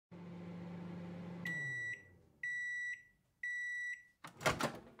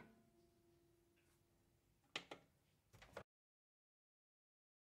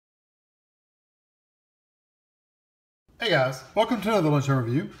Hey guys, welcome to another Lunchtime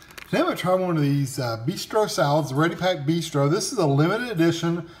review. Today I'm going to try one of these bistro salads, Ready Pac Bistro. This is a limited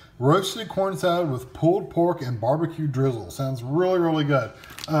edition roasted corn salad with pulled pork and barbecue drizzle. Sounds really, really good.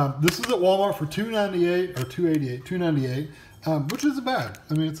 This is at Walmart for $2.98 or $2.88, $2.98, which isn't bad.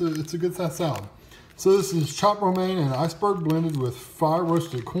 I mean, it's a good sized salad. So this is chopped romaine and iceberg blended with fire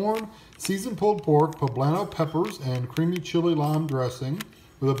roasted corn, seasoned pulled pork, poblano peppers, and creamy chili lime dressing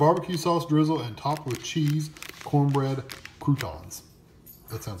with a barbecue sauce drizzle and topped with cheese, cornbread, croutons.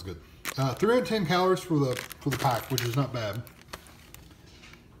 That sounds good. 310 calories for the pack, which is not bad.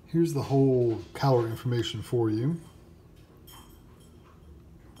 Here's the whole calorie information for you.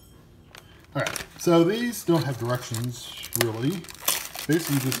 All right, so these don't have directions really.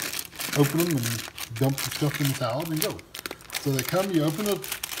 Basically, just open them and dump the stuff in the salad and go. So they come, you open the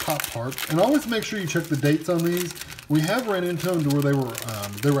top part, and always make sure you check the dates on these. We have ran into them to where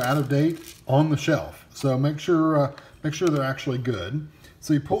they were out of date on the shelf. So make sure they're actually good.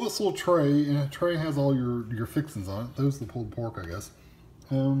 So you pull this little tray, and the tray has all your fixings on it. Those are the pulled pork, I guess.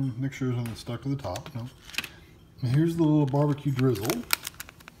 Make sure it's stuck to the top. No. And here's the little barbecue drizzle.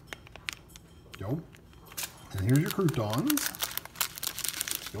 Yo. And here's your croutons.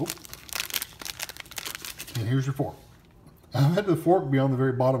 Yo. And here's your fork. I've had the fork be on the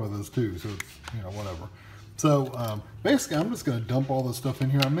very bottom of this too, so it's, you know, whatever. So basically, I'm just going to dump all this stuff in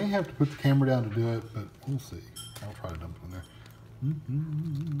here. I may have to put the camera down to do it, but we'll see. I'll try to dump it in there.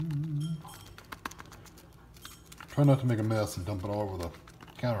 Try not to make a mess and dump it all over the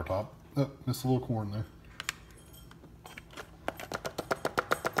countertop. Oh, missed a little corn there.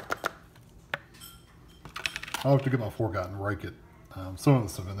 I'll have to get my fork out and rake it. Some of the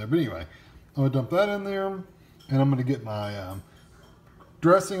stuff in there. But anyway, I'm going to dump that in there, and I'm going to get my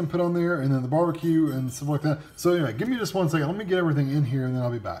dressing and put on there, and then the barbecue and stuff like that. So anyway, give me just 1 second. Let me get everything in here, and then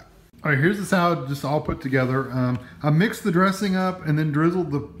I'll be back. All right, here's the salad just all put together. I mixed the dressing up and then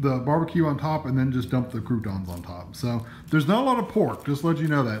drizzled the barbecue on top, and then just dumped the croutons on top. So there's not a lot of pork, just to let you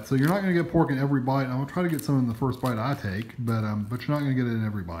know that. So you're not gonna get pork in every bite. I'm gonna try to get some in the first bite I take, but you're not gonna get it in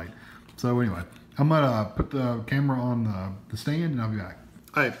every bite. So anyway, I'm gonna put the camera on the stand, and I'll be back.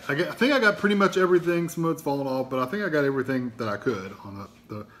 I think I got pretty much everything. Some of it's fallen off, but I think I got everything that I could on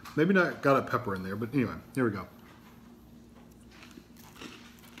the maybe not got a pepper in there, but anyway, here we go.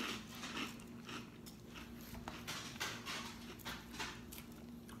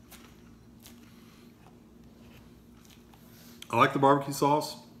 I like the barbecue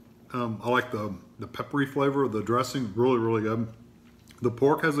sauce. I like the peppery flavor of the dressing, really, really good. The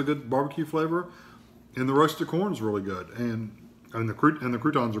pork has a good barbecue flavor, and the roasted corn is really good. And the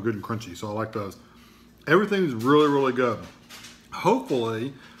croutons are good and crunchy, so I like those. Everything's really, really good.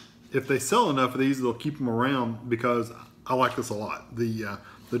 Hopefully, if they sell enough of these, they'll keep them around because I like this a lot. The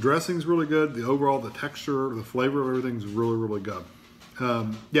dressing's really good. The overall, the texture, the flavor of everything's really, really good.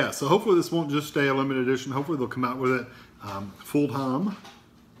 Yeah, so hopefully this won't just stay a limited edition. Hopefully they'll come out with it full time.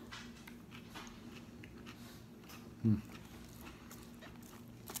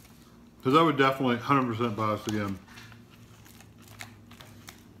 Because I would definitely 100% buy this again.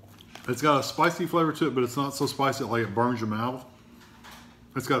 It's got a spicy flavor to it, but it's not so spicy like it burns your mouth.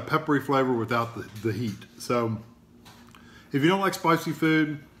 It's got a peppery flavor without the heat. So if you don't like spicy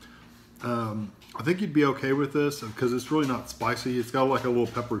food, I think you'd be okay with this because it's really not spicy. It's got like a little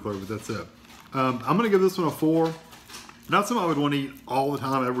peppery flavor, but that's it. I'm gonna give this one a 4. Not something I would want to eat all the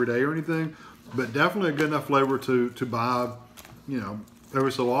time, every day or anything, but definitely a good enough flavor to buy, you know,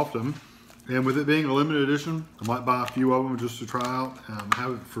 every so often. And with it being a limited edition, I might buy a few of them just to try out,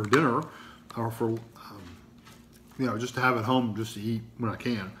 have it for dinner, or for, you know, just to have at home just to eat when I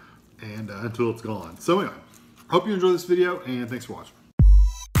can, and until it's gone. So anyway, hope you enjoyed this video, and thanks for watching.